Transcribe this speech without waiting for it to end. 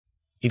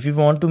If you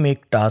want to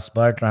make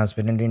taskbar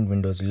transparent in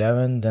Windows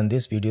 11, then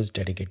this video is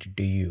dedicated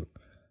to you.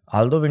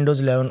 Although Windows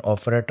 11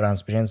 offers a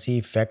transparency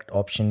effect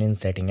option in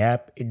setting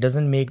app, it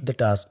doesn't make the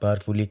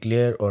taskbar fully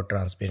clear or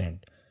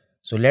transparent.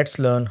 So let's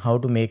learn how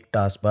to make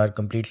taskbar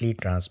completely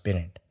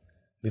transparent.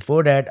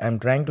 Before that, I'm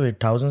trying to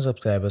hit 1000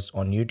 subscribers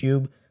on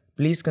YouTube.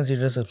 Please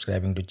consider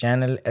subscribing to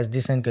channel as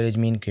this encourages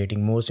me in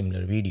creating more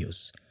similar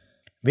videos.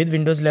 With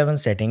Windows 11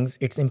 settings,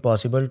 it's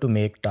impossible to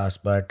make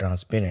taskbar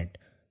transparent.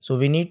 So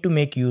we need to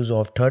make use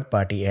of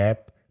third-party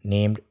app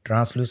named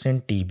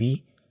Translucent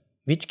TB,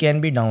 which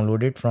can be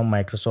downloaded from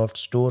Microsoft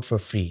Store for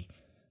free.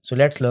 So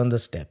let's learn the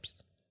steps.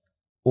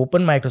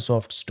 Open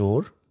Microsoft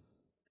Store,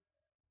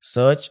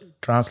 search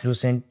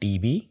Translucent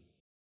TB.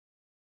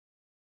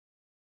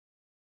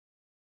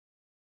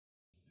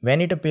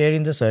 When it appears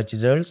in the search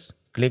results,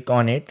 click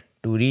on it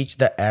to reach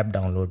the app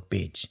download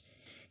page.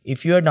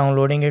 If you are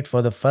downloading it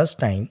for the first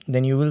time,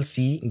 then you will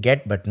see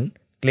Get button,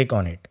 click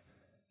on it.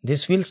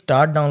 This will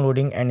start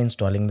downloading and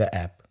installing the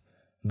app.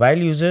 While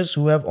users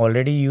who have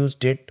already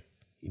used it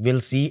will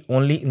see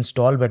only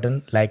Install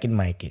button like in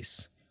my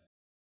case.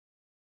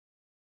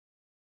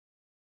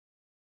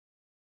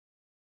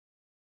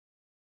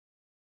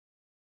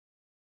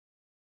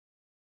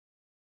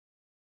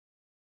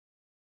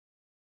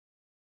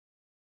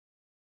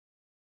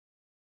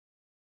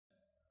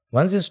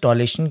 Once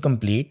installation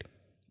complete,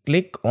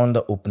 click on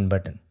the Open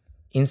button.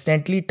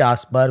 Instantly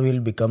taskbar will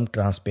become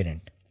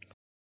transparent.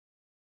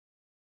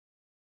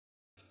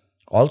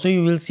 Also,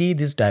 you will see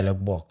this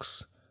dialog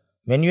box.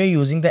 When you are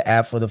using the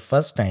app for the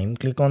first time,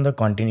 click on the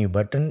Continue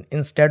button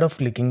instead of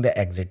clicking the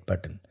Exit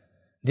button.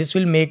 This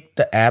will make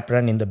the app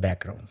run in the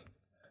background.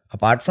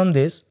 Apart from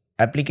this,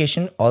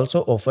 application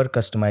also offer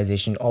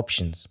customization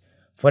options.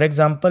 For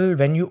example,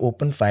 when you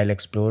open File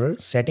Explorer,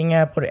 Setting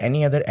app or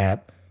any other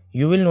app,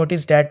 you will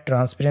notice that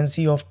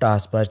transparency of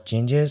taskbar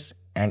changes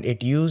and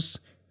it uses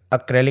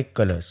acrylic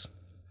colors.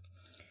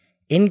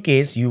 In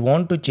case you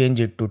want to change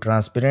it to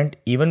transparent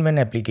even when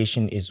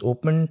application is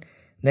open,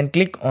 then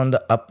click on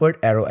the upward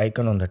arrow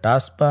icon on the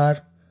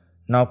taskbar.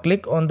 Now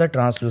click on the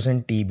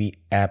Translucent TB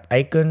app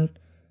icon.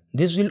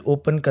 This will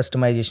open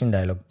customization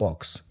dialog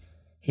box.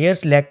 Here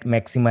select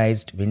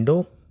Maximized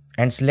window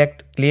and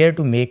select Clear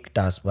to make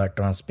taskbar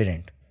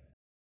transparent.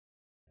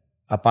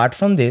 Apart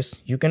from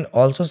this, you can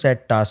also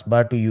set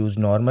taskbar to use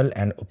normal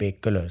and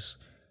opaque colors.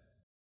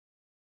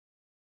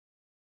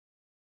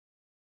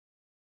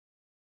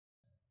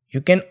 You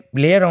can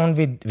play around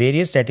with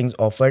various settings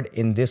offered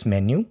in this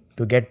menu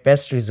to get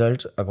best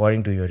results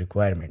according to your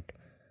requirement.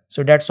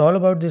 So that's all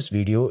about this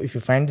video. If you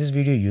find this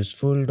video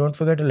useful, don't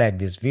forget to like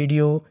this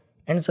video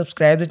and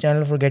subscribe the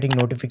channel for getting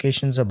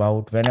notifications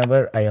about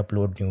whenever I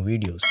upload new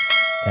videos.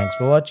 Thanks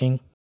for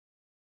watching.